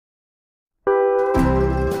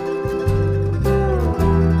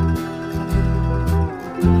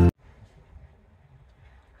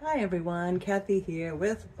Hi everyone, Kathy here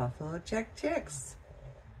with Buffalo Check Chicks.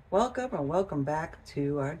 Welcome or welcome back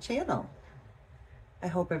to our channel. I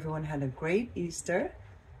hope everyone had a great Easter.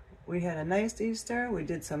 We had a nice Easter. We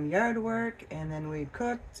did some yard work and then we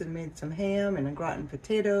cooked and made some ham and a gratin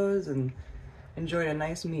potatoes and enjoyed a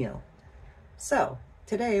nice meal. So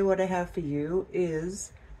today what I have for you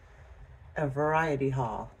is a variety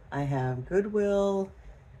haul. I have Goodwill,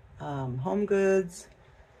 Home Goods,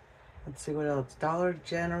 let's see what else, Dollar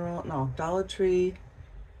Tree.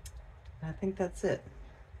 I think that's it.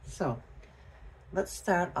 So let's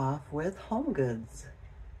start off with Home Goods.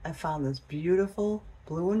 I found this beautiful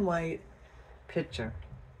blue and white picture.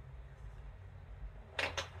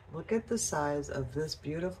 Look at the size of this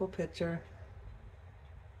beautiful picture.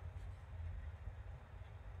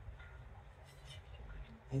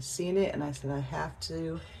 I seen it and I said I have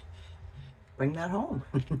to bring that home.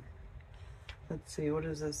 Let's see, what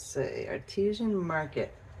does this say? Artesian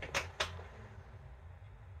Market. It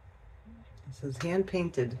says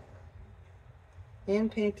hand-painted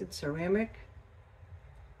ceramic.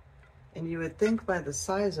 And you would think by the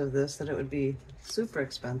size of this that it would be super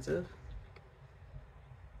expensive.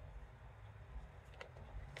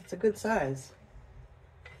 It's a good size.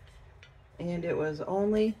 And it was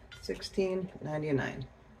only $16.99.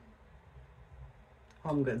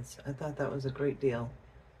 Home Goods. I thought that was a great deal.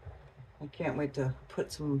 I can't wait to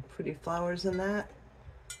put some pretty flowers in that.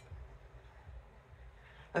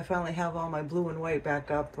 I finally have all my blue and white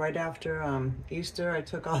back up. Right after Easter, I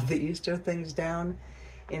took all the Easter things down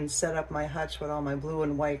and set up my hutch with all my blue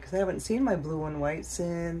and white, because I haven't seen my blue and white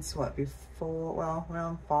since, what,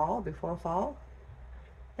 around fall, before fall?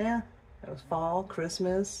 Yeah, it was fall,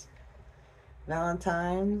 Christmas,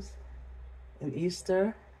 Valentine's, and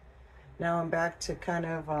Easter. Now I'm back to kind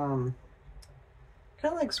of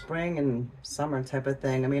like spring and summer type of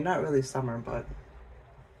thing. I mean, not really summer, but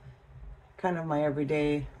kind of my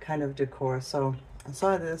everyday kind of decor. So I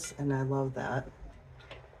saw this and I love that.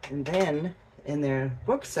 And then in their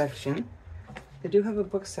book section, they do have a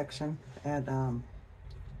book section at Home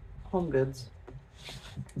Goods.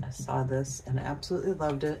 I saw this and I absolutely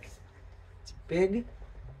loved it. It's a big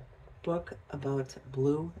book about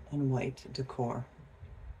blue and white decor.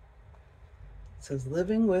 It says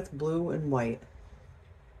Living with Blue and White.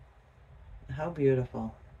 How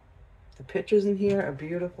beautiful. The pictures in here are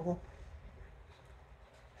beautiful.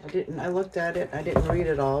 I looked at it, I didn't read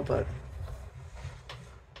it all, but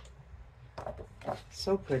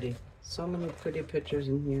so pretty. So many pretty pictures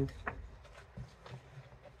in here.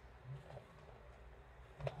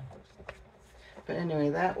 But anyway,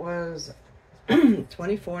 that was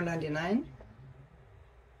 $24.99.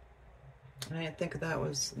 I didn't think that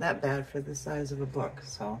was that bad for the size of a book,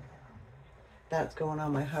 so that's going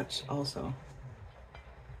on my hutch also.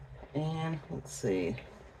 And let's see.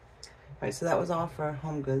 All right, so that was all for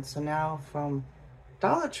Home Goods. So now from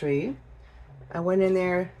Dollar Tree, I went in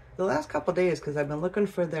there the last couple days because I've been looking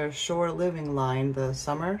for their Shore Living line, the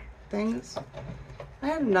summer things. I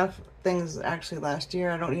had enough things actually last year.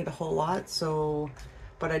 I don't need a whole lot, so,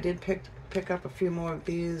 but I did pick up a few more of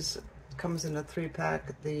these. It comes in a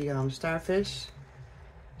 3-pack, the Starfish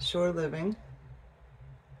Shore Living.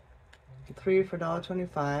 3 for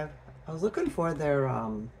 $1.25. I was looking for their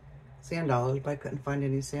sand dollars, but I couldn't find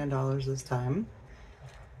any sand dollars this time.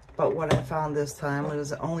 But what I found this time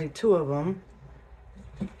was only 2 of them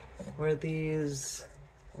were these,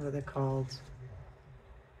 what are they called?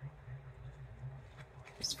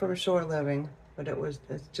 It's from Shore Living, but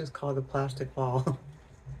it's just called a plastic ball.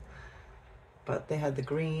 But they had the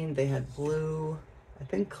green, they had blue, I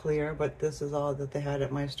think clear, but this is all that they had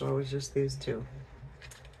at my store, was just these 2.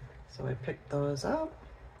 So I picked those up.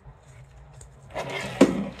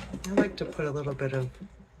 I like to put a little bit of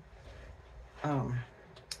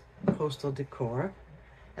coastal decor.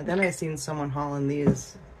 And then I seen someone hauling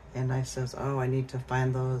these and I says, oh, I need to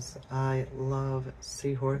find those. I love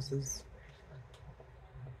seahorses.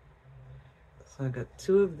 So I got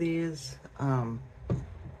 2 of these.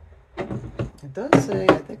 It does say,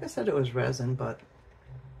 I think I said it was resin, but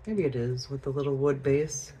maybe it is, with the little wood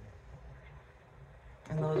base.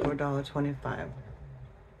 And those were $1.25.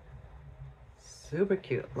 Super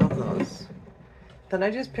cute, love those. Then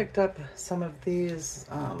I just picked up some of these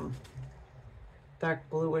dark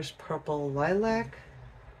bluish purple lilac.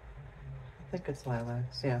 I think it's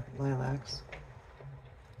lilacs, yeah, lilacs.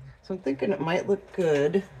 So I'm thinking it might look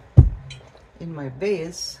good in my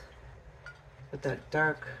vase with that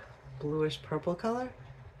dark bluish purple color.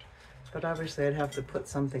 But obviously I'd have to put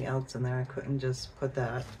something else in there. I couldn't just put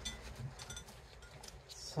that.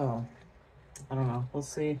 So, I don't know, we'll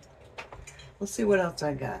see. Let's see what else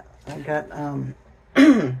I got. I got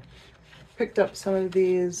Picked up some of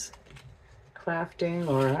these crafting,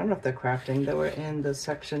 or I don't know if they're crafting, they were in the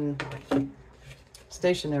section,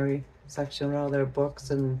 stationery section, with all their books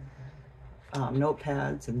and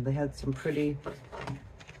notepads, and they had some pretty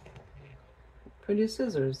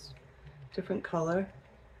scissors, different color,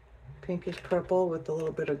 pinkish purple with a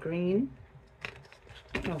little bit of green.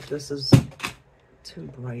 I don't know if this is too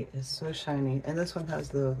bright, it's so shiny. And this one has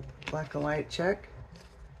the black and white check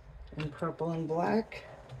in purple and black.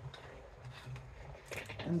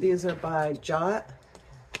 And these are by Jot.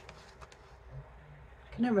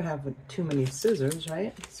 Can never have too many scissors,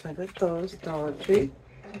 right? So I got those at Dollar Tree.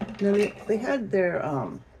 Now they had their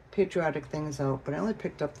patriotic things out, but I only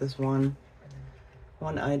picked up this one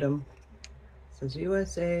item. It says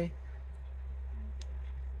USA,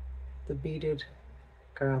 the beaded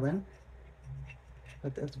garland,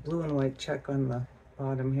 but that's blue and white check on the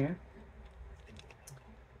bottom here.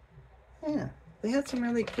 Yeah, they had some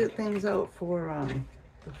really cute things out for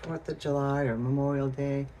the 4th of July or Memorial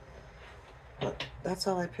Day. But that's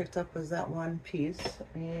all I picked up was that one piece.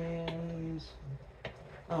 And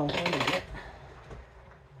oh, wait a minute.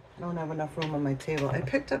 I don't have enough room on my table. I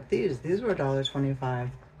picked up these. These were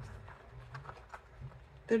 $1.25.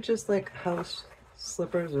 They're just like house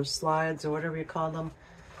slippers or slides or whatever you call them.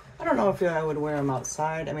 I don't know if I would wear them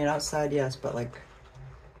outside. I mean, outside, yes, but like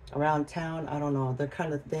around town, I don't know. They're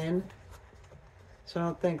kind of thin, so I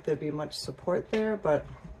don't think there'd be much support there, but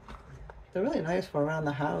they're really nice for around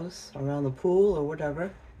the house, around the pool or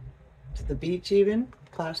whatever. To the beach even,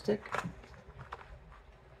 plastic.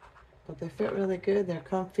 But they fit really good, they're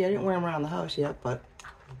comfy. I didn't wear them around the house yet, but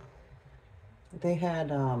they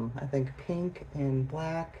had, I think, pink and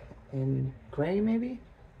black and gray maybe.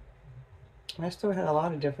 And I still had a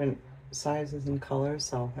lot of different sizes and colors,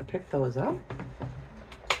 so I picked those up.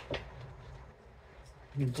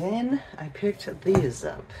 And then I picked these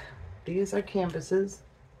up. These are canvases.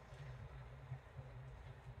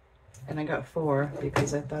 And I got 4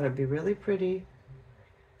 because I thought it'd be really pretty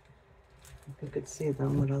if you could see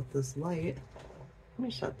them without this light. Let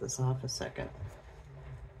me shut this off a second.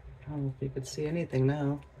 I don't know if you could see anything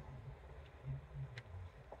now.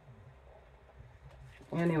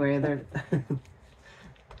 Anyway,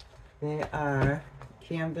 they are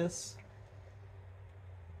canvas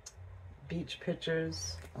beach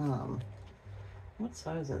pictures. What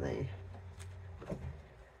size are they?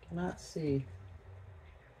 Cannot see.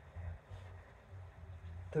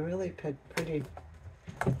 They're really pretty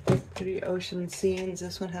ocean scenes.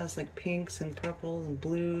 This one has like pinks and purples and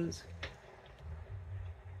blues.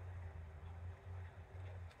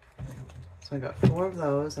 So I got 4 of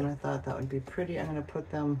those, and I thought that would be pretty. I'm going to put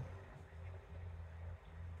them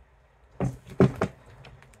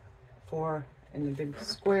 4 in the big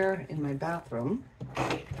square in my bathroom.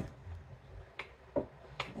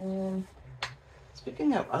 And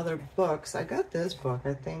speaking of other books, I got this book,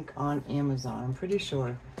 I think, on Amazon, I'm pretty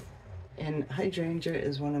sure. And hydrangea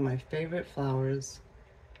is one of my favorite flowers.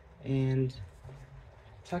 And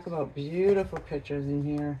talk about beautiful pictures in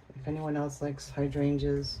here. If anyone else likes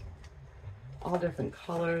hydrangeas, all different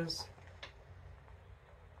colors.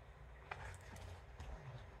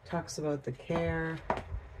 Talks about the care,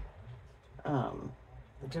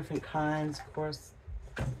 the different kinds, of course.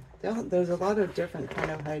 There's a lot of different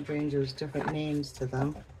kind of hydrangeas, different names to them.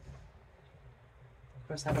 Of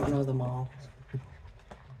course, I don't know them all.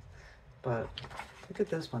 But look at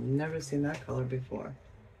this one. Never seen that color before.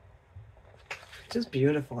 Just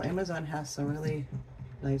beautiful. Amazon has some really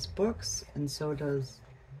nice books, and so does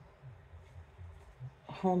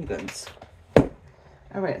Home Goods.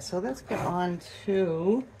 All right, so let's get on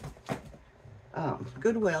to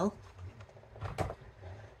Goodwill.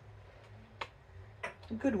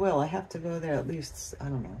 Goodwill, I have to go there at least, I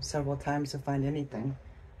don't know, several times to find anything.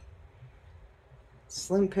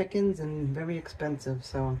 Slim pickings and very expensive,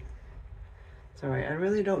 so it's all right. I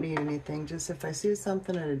really don't need anything. Just if I see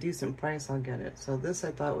something at a decent price, I'll get it. So this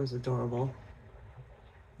I thought was adorable.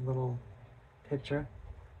 Little picture.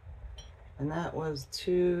 And that was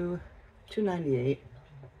 $2.98.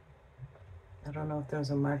 I don't know if there's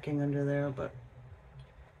a marking under there, but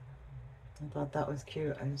I thought that was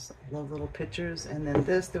cute. I just love little pictures. And then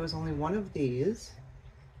this, there was only one of these.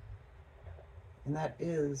 And that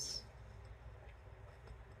is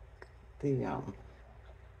the,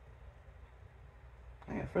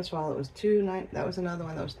 first of all, it was that was another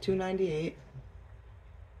one that was $2.98.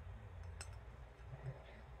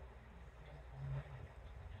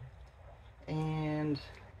 And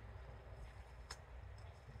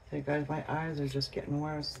hey guys, my eyes are just getting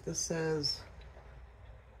worse. This says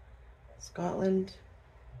Scotland.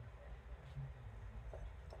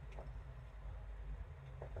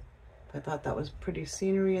 I thought that was pretty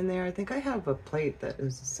scenery in there. I think I have a plate that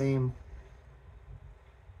is the same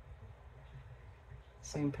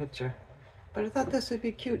picture. But I thought this would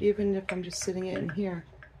be cute even if I'm just sitting it in here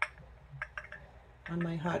on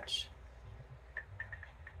my hutch.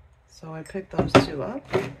 So I picked those two up.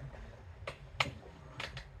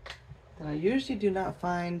 And I usually do not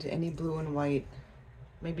find any blue and white.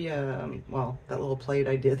 Maybe well, that little plate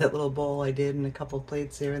I did, that little bowl I did, and a couple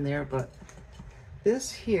plates here and there, but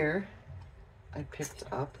this here I picked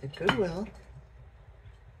up at Goodwill.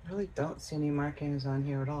 I really don't see any markings on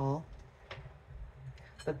here at all.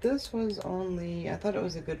 But this was only, I thought it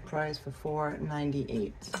was a good price for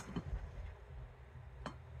 $4.98.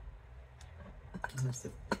 There's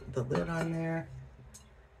the lid on there.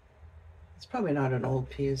 It's probably not an old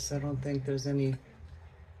piece. I don't think there's any,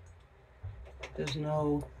 nothing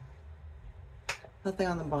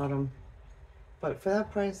on the bottom. But for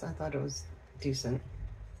that price, I thought it was decent.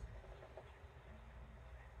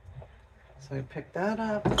 So I picked that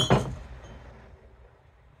up.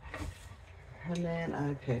 And then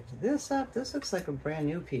I picked this up. This looks like a brand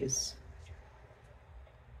new piece.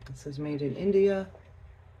 It says made in India.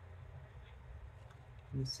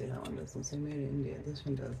 Let me see, that one doesn't say made in India. This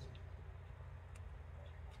one does.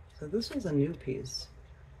 So this was a new piece.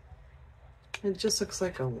 It just looks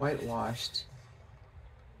like a whitewashed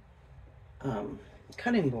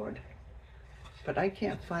cutting board. But I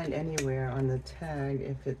can't find anywhere on the tag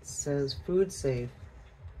if it says food safe.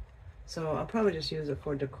 So I'll probably just use it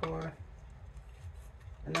for decor.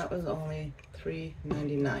 And that was only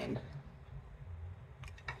 $3.99.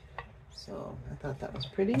 So I thought that was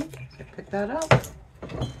pretty, so I picked that up.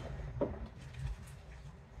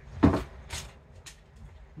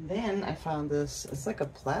 Then I found this, it's like a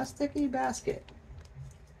plasticky basket.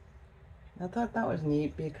 I thought that was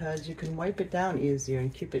neat because you can wipe it down easier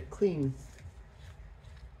and keep it clean.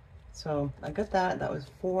 So I got that, that was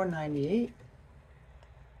 $4.98.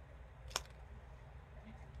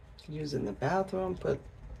 Use it in the bathroom, put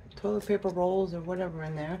toilet paper rolls or whatever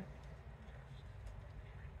in there.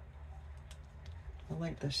 I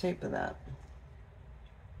like the shape of that.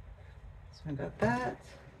 So I got that.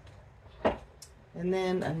 And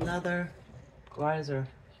then another riser.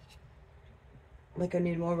 Like I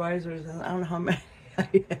need more risers. I don't know how many I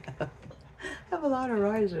have. I have a lot of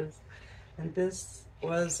risers. And this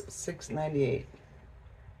was $6.98.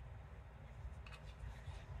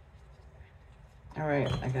 All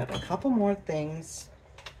right, I got a couple more things.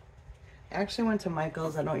 I actually went to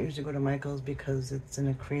Michael's. I don't usually go to Michael's because it's in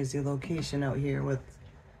a crazy location out here with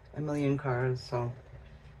a million cars, so.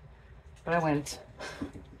 But I went.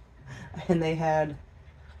 And they had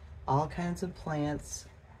all kinds of plants,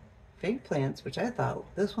 fake plants, which I thought,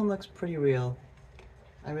 this one looks pretty real.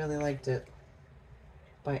 I really liked it.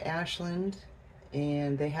 By Ashland,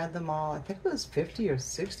 and they had them all, I think it was 50 or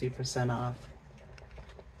 60% off.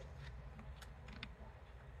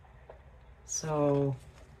 So,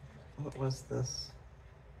 what was this?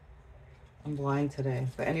 I'm blind today.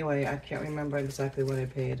 But anyway, I can't remember exactly what I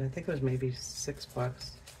paid. I think it was maybe $6,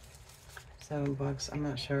 $7, I'm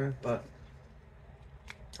not sure, but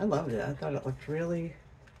I loved it. I thought it looked really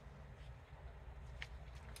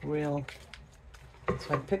real.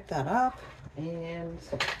 So I picked that up, and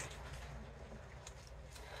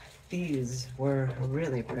these were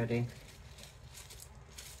really pretty.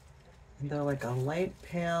 They're like a light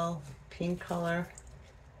pale pink color.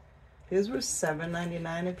 These were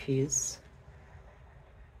 $7.99 a piece.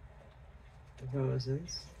 The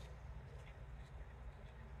roses.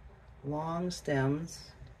 Long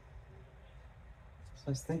stems. So I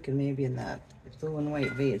was thinking maybe in that blue and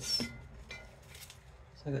white vase.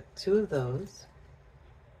 So I got 2 of those.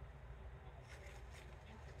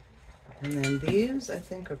 And then these, I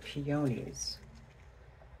think, are peonies.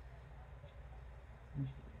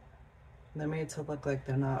 They're made to look like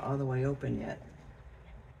they're not all the way open yet.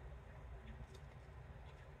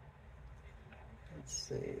 Let's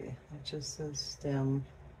see, it just says stem.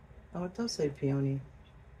 Oh, it does say peony.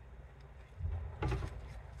 It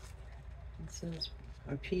says,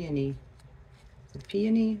 or peony. It's a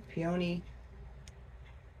peony, peony,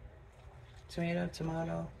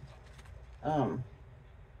 tomato.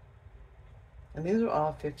 And these are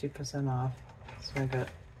all 50% off. So I got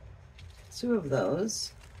 2 of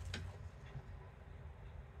those.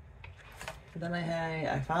 And then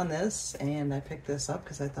I found this and I picked this up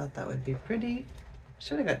because I thought that would be pretty.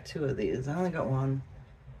 Should have got 2 of these. I only got 1.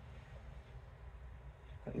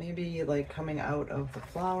 But maybe like coming out of the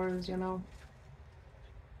flowers, you know.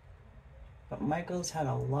 But Michael's had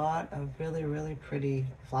a lot of really, really pretty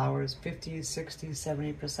flowers. 50, 60,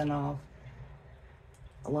 70% off.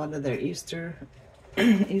 A lot of their Easter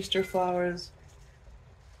Easter flowers.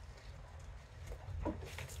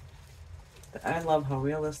 I love how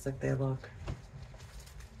realistic they look.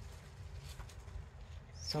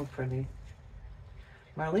 So pretty.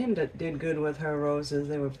 Marlene did good with her roses.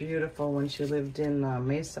 They were beautiful when she lived in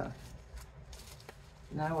Mesa.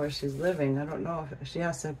 Now where she's living, I don't know if she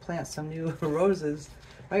has to plant some new roses.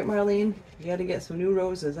 Right, Marlene? You got to get some new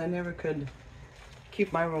roses. I never could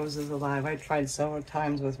keep my roses alive. I tried several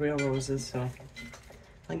times with real roses, so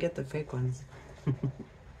I get the fake ones.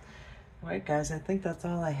 Alright guys, I think that's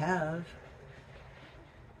all I have.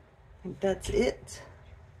 I think that's it.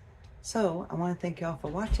 So, I want to thank y'all for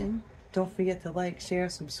watching. Don't forget to like, share,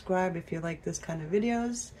 subscribe if you like this kind of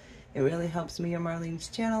videos. It really helps me and Marlene's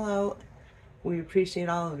channel out. We appreciate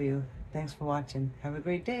all of you. Thanks for watching. Have a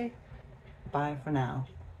great day. Bye for now.